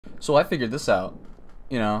So I figured this out.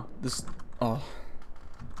 You know, this... Oh.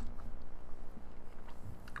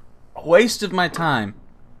 A waste of my time.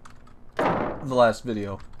 The last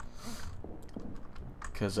video.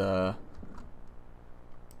 Because,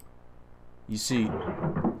 you see,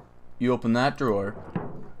 you open that drawer,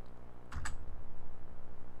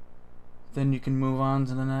 then you can move on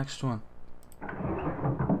to the next one.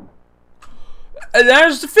 And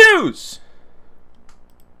there's the fuse!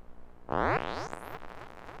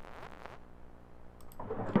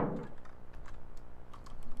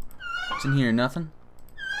 What's in here? Nothing?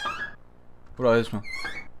 What do I smell?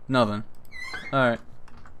 Nothing. Alright.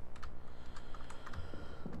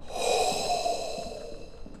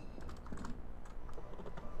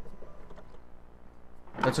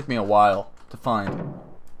 That took me a while to find.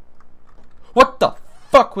 What the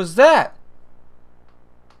fuck was that?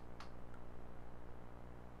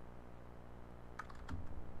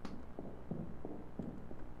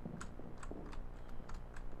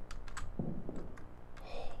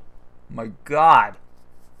 My God.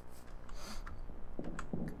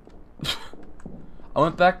 I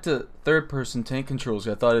went back to third-person tank controls.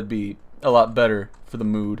 I thought it'd be a lot better for the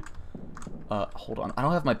mood. Hold on. I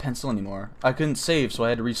don't have my pencil anymore. I couldn't save, so I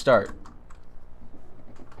had to restart.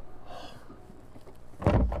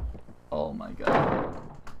 Oh my God.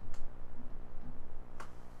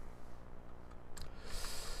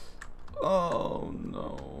 Oh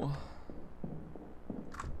no.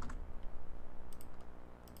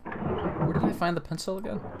 Where did I find the pencil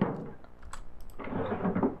again?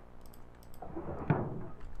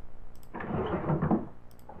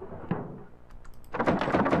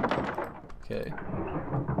 Okay.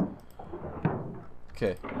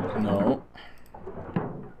 Okay. No.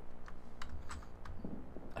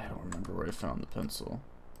 I don't remember where I found the pencil.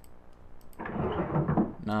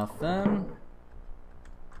 Nothing.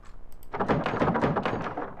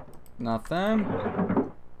 Nothing.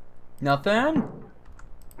 Nothing.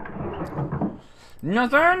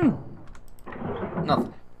 Nothing.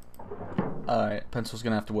 Nothing. Alright, pencil's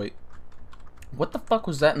gonna have to wait. What the fuck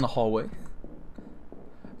was that in the hallway?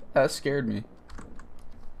 That scared me.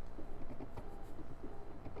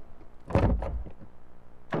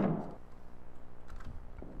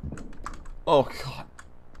 Oh God.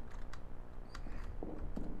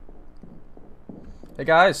 Hey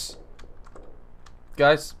guys.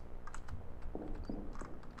 Guys.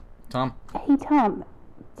 Tom. Hey Tom,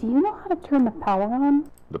 do you know how to turn the power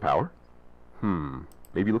on? The power?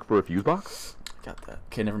 Maybe look for a fuse box? Got that.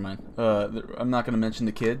 Okay, never mind. I'm not gonna mention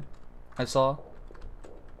the kid I saw.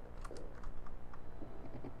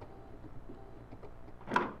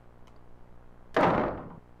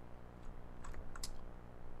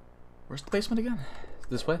 Where's the basement again?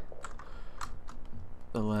 This way?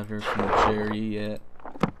 The letter from Jerry yet.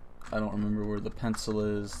 I don't remember where the pencil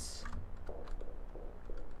is.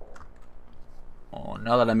 Oh,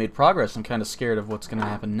 now that I made progress, I'm kind of scared of what's gonna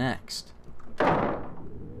happen next.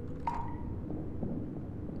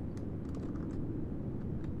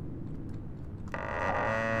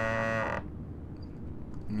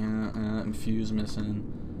 Yeah, fuse missing.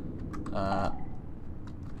 How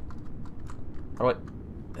do I...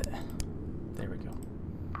 There we go.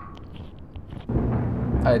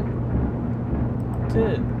 I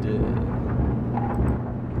did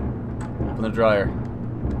open the dryer.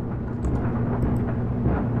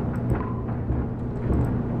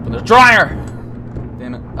 Open the dryer!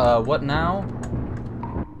 Damn it. What now?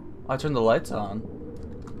 I turned the lights on.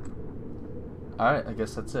 Alright, I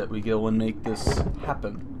guess that's it. We go and make this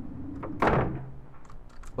happen.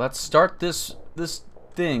 Let's start this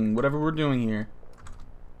thing, whatever we're doing here.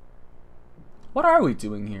 What are we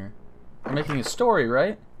doing here? We're making a story,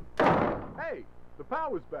 right? Hey, the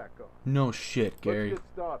power's back on. No shit, Gary. Let's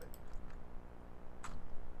get started.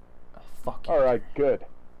 Oh, fuck you. All right, good.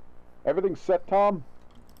 Everything's set, Tom?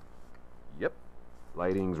 Yep.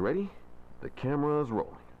 Lighting's ready. The camera's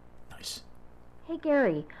rolling. Nice. Hey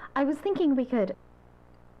Gary, I was thinking we could...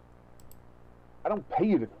 I don't pay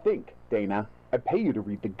you to think, Dana. I pay you to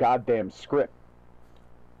read the goddamn script.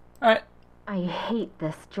 Alright. I hate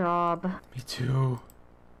this job. Me too.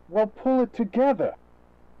 Well, pull it together.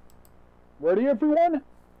 Ready, everyone?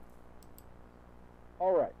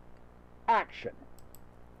 All right. Action.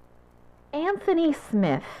 Anthony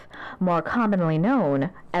Smith, more commonly known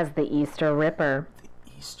as the Easter Ripper.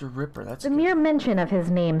 The Easter Ripper, that's The good. mere mention of his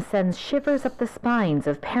name sends shivers up the spines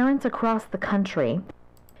of parents across the country.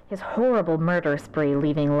 His horrible murder spree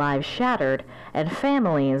leaving lives shattered and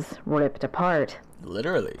families ripped apart.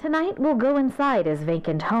 Literally. Tonight we'll go inside his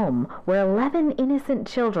vacant home, where 11 innocent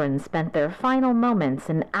children spent their final moments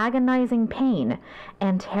in agonizing pain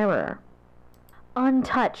and terror.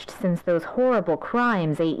 Untouched since those horrible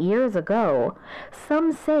crimes 8 years ago,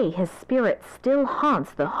 some say his spirit still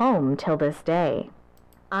haunts the home till this day.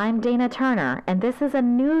 I'm Dana Turner, and this is a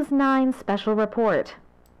News 9 special report.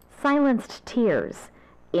 Silenced tears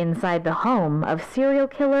inside the home of serial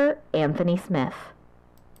killer Anthony Smith.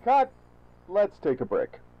 Cut. Let's take a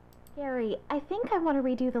break. Gary, I think I want to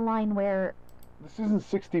redo the line where... This isn't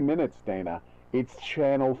 60 Minutes, Dana. It's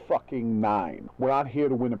Channel fucking 9. We're not here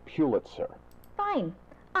to win a Pulitzer. Fine.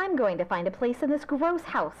 I'm going to find a place in this gross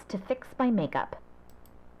house to fix my makeup.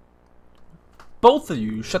 Both of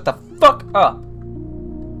you, shut the fuck up!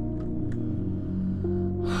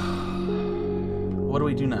 What do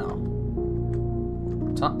we do now?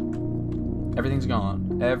 Tom? Everything's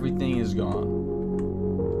gone. Everything is gone.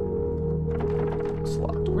 It's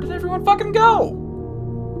locked. Where did everyone fucking go?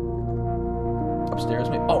 Upstairs,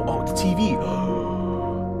 maybe? Oh, the TV!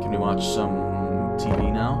 Can we watch some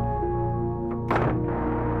TV now?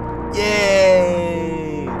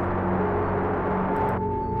 Yay!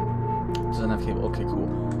 Doesn't have cable. Okay, cool.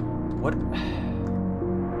 What?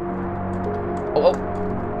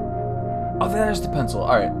 Oh, there's the pencil.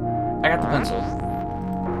 Alright. I got the pencil.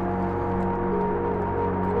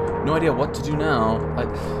 No idea what to do now.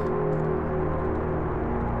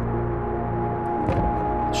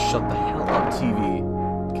 Shut the hell up, TV.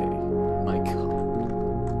 Okay. My God.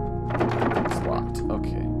 It's locked.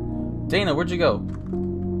 Okay. Dana, where'd you go?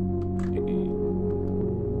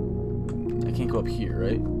 I can't go up here,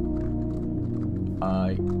 right?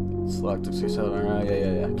 Select 67.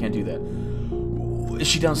 Yeah. Can't do that. Is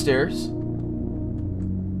she downstairs?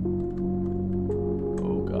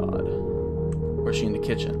 Oh God. Or is she in the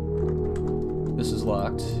kitchen? This is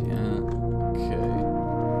locked. Yeah. Okay.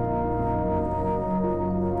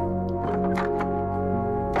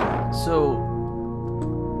 So,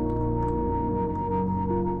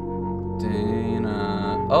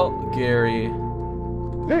 Dana. Oh, Gary.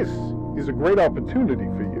 This is a great opportunity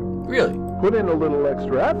for you. Really? Put in a little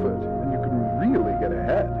extra effort, and you can really get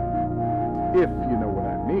ahead. If you know what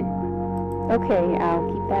I mean. Okay, I'll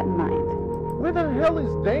keep that in mind. Where the hell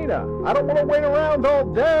is Dana? I don't want to wait around all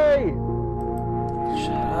day!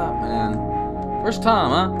 Shut up, man. Where's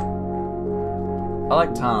Tom, huh? I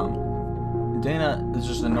like Tom. Dana is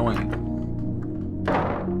just annoying.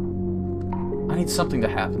 I need something to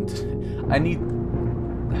happen. I need...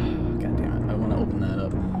 God damn it. I want to open that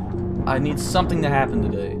up. I need something to happen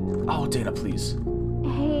today. Oh, Dana, please.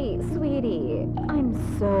 Hey, sweetie. I'm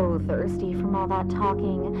so thirsty from all that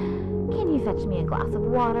talking. Can you fetch me a glass of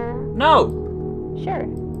water? No! Sure.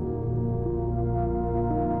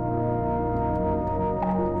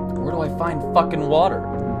 Where do I find fucking water?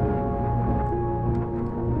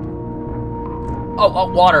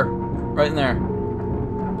 Oh, water! Right in there.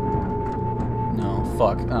 No,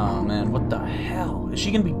 fuck. Oh, man. What the hell? Is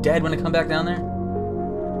she gonna be dead when I come back down there?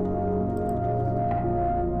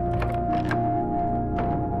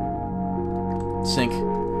 Sink.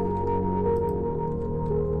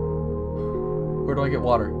 Where do I get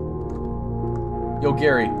water? Yo,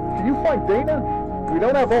 Gary. Can you find Dana? We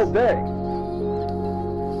don't have all day.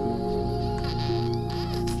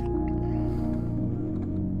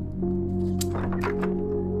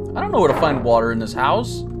 I don't know where to find water in this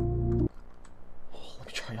house. Oh, let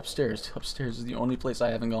me try upstairs. Upstairs is the only place I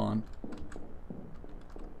haven't gone.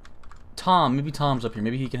 Tom, maybe Tom's up here.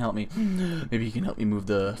 Maybe he can help me. Maybe he can help me move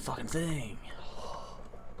the fucking thing.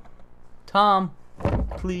 Tom,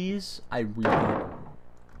 please. I really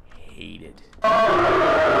hate it.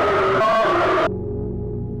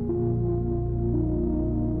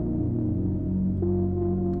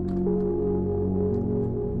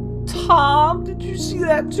 Tom, did you see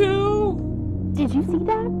that too? Did you see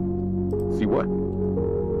that? See what?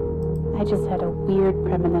 I just had a weird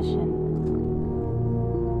premonition.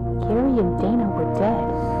 Gary and Dana were dead.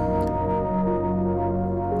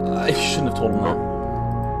 I shouldn't have told him that.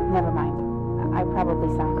 Never mind. I probably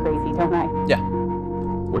sound crazy, don't I? Yeah.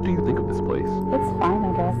 What do you think of this place? It's fine,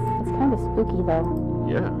 I guess. It's kind of spooky, though.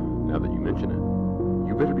 Yeah, now that you mention it.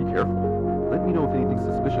 You better be careful. Let me know if anything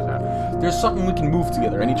suspicious happens. There's something we can move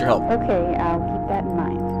together. I need your help. Okay, I'll keep that in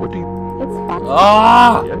mind. What do you... It's fine.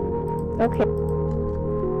 Ah! Yeah? Okay.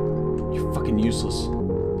 You're fucking useless.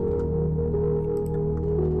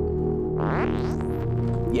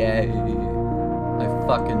 Yay. I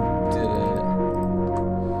fucking did it.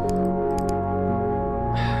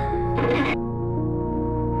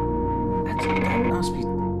 That must be...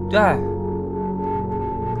 Ah.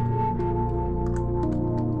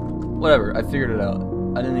 Whatever, I figured it out.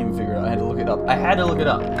 I didn't even figure it out. I had to look it up. I had to look it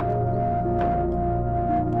up.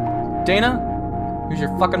 Dana, here's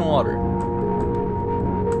your fucking water.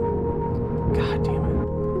 God damn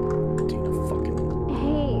it. Dana fucking...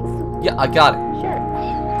 Hey, Yeah, I got it. sure.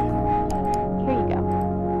 Here you go.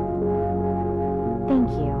 Thank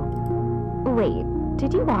you. Wait,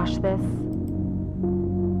 did you wash this?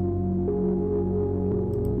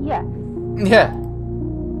 Yes. Yeah.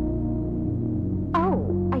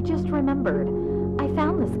 Oh, I just remembered. I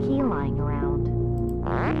found this key lying around.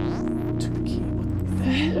 Took the key. What the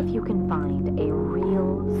See hell? if you can find a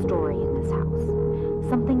real story in this house.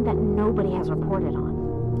 Something that nobody has reported on.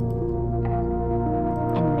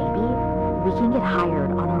 And maybe we can get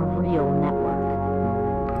hired on a real network.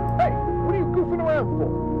 Hey, what are you goofing around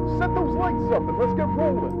for? Set those lights up and let's get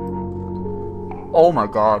rolling. Oh my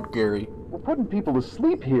god, Gary. We're putting people to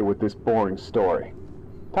sleep here with this boring story.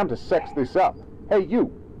 Time to sex this up. Hey,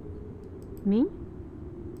 you. Me?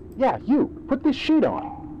 Yeah, you. Put this sheet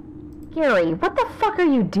on. Gary, what the fuck are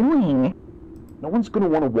you doing? No one's gonna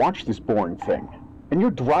want to watch this boring thing. And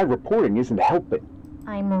your dry reporting isn't helping.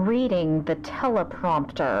 I'm reading the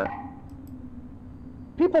teleprompter.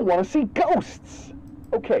 People want to see ghosts.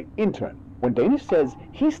 Okay, intern. When Dana says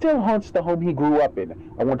he still haunts the home he grew up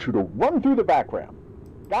in, I want you to run through the background.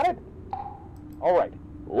 Got it? All right,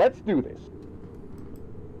 let's do this.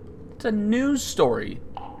 It's a news story.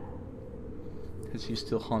 Because he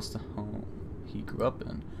still haunts the home he grew up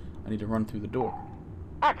in. I need to run through the door.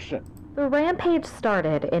 Action. The rampage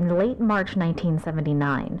started in late March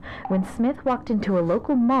 1979 when Smith walked into a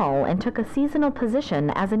local mall and took a seasonal position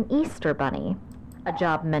as an Easter bunny. A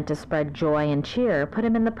job meant to spread joy and cheer put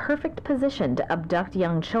him in the perfect position to abduct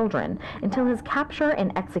young children until his capture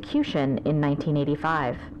and execution in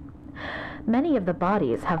 1985. Many of the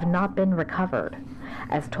bodies have not been recovered.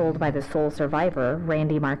 As told by the sole survivor,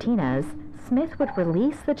 Randy Martinez, Smith would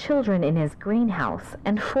release the children in his greenhouse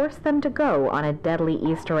and force them to go on a deadly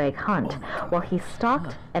Easter egg hunt while he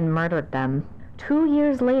stalked and murdered them. 2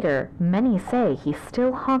 years later, many say he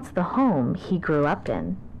still haunts the home he grew up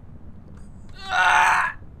in.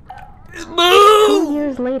 2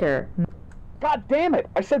 years later, God damn it!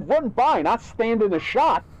 I said run by, not stand in a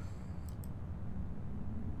shot.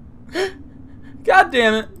 God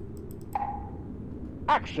damn it!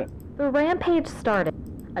 Action. the rampage started.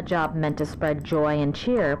 A job meant to spread joy and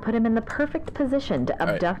cheer put him in the perfect position to right.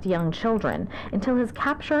 abduct young children until his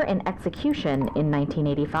capture and execution in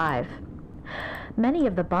 1985. Many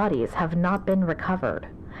of the bodies have not been recovered.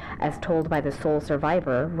 As told by the sole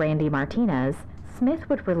survivor, Randy Martinez, Smith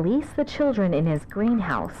would release the children in his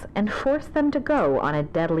greenhouse and force them to go on a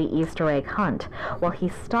deadly Easter egg hunt while he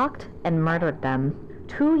stalked and murdered them.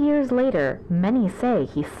 2 years later, many say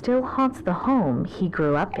he still haunts the home he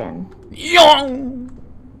grew up in. Young!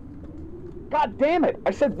 God damn it!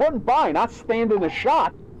 I said run by, not stand in a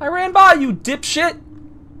shot. I ran by you, dipshit!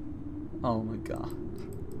 Oh my god.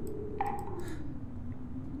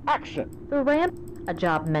 Action. A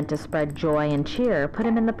job meant to spread joy and cheer put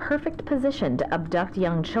him in the perfect position to abduct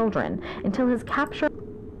young children until his capture.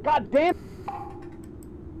 God damn.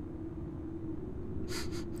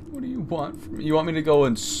 What do you want from me? You want me to go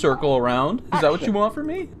and circle around? Is that what you want from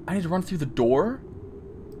me? I need to run through the door?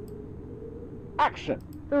 Action.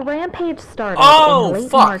 The rampage started Oh, in late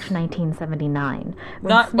fuck. March 1979 when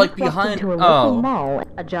Not, Smith like, walked behind- into a local oh. mall.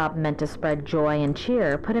 A job meant to spread joy and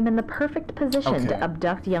cheer put him in the perfect position Okay. to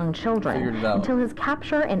abduct young children Figured it out. until his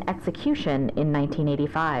capture and execution in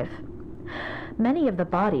 1985. Many of the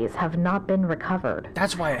bodies have not been recovered.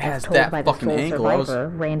 That's why it As has told that by the fucking sole angle. I was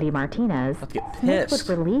survivor, Randy Martinez, about to get Smith pissed.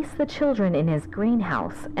 would release the children in his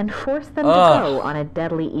greenhouse and force them Ugh. to go on a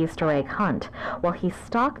deadly Easter egg hunt while he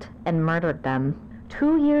stalked and murdered them.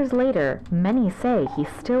 2 years later, many say he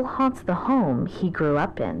still haunts the home he grew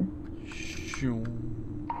up in. Shoo.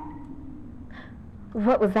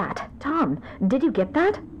 What was that? Tom, did you get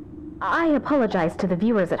that? I apologize to the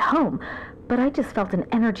viewers at home, but I just felt an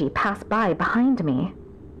energy pass by behind me.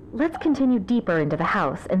 Let's continue deeper into the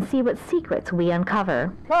house and see what secrets we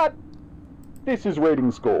uncover. Cut. This is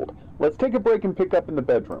Ratings Gold. Let's take a break and pick up in the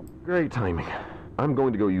bedroom. Great timing. I'm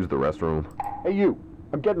going to go use the restroom. Hey you,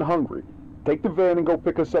 I'm getting hungry. Take the van and go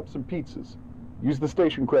pick us up some pizzas. Use the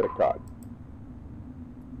station credit card.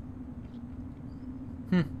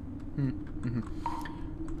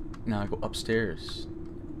 Now I go upstairs.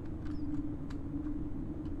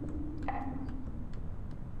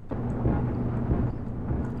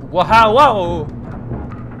 Wow, whoa!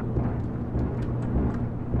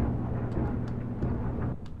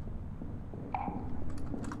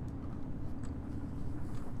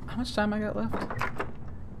 How much time I got left?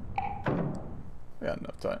 I got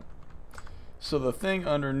enough time. So the thing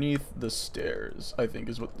underneath the stairs, I think,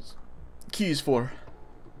 is what this key's for.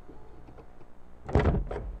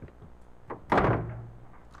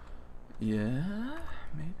 Yeah,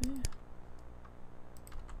 maybe.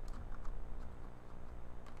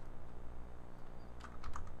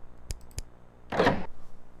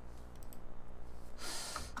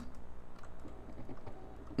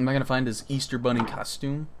 Am I gonna find his Easter Bunny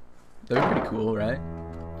costume? That'd be pretty cool, right?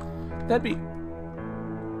 That'd be...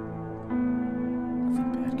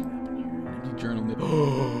 Nothing bad can happen here. Empty journal.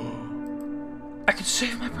 I could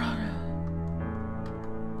save my progress.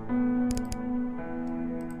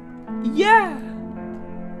 Yeah!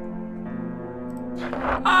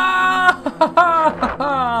 Ah!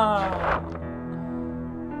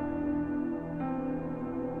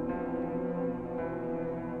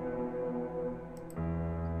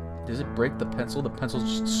 Does it break the pencil? The pencil's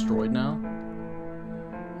just destroyed now?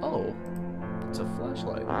 Oh. It's a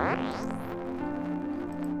flashlight.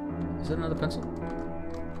 Is that another pencil?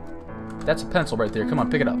 That's a pencil right there. Come on,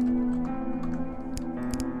 pick it up.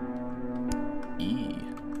 E.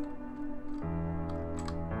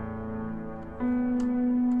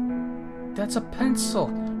 That's a pencil.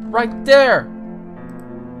 Right there.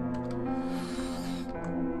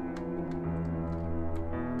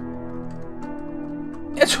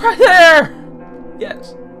 It's right there!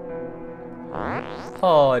 Yes.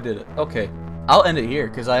 Oh, I did it. Okay. I'll end it here,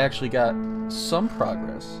 because I actually got some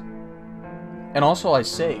progress. And also I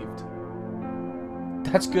saved.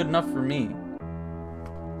 That's good enough for me.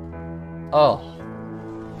 Oh.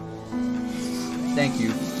 Thank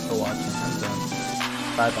you for watching. I'm done.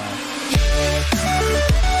 Bye-bye.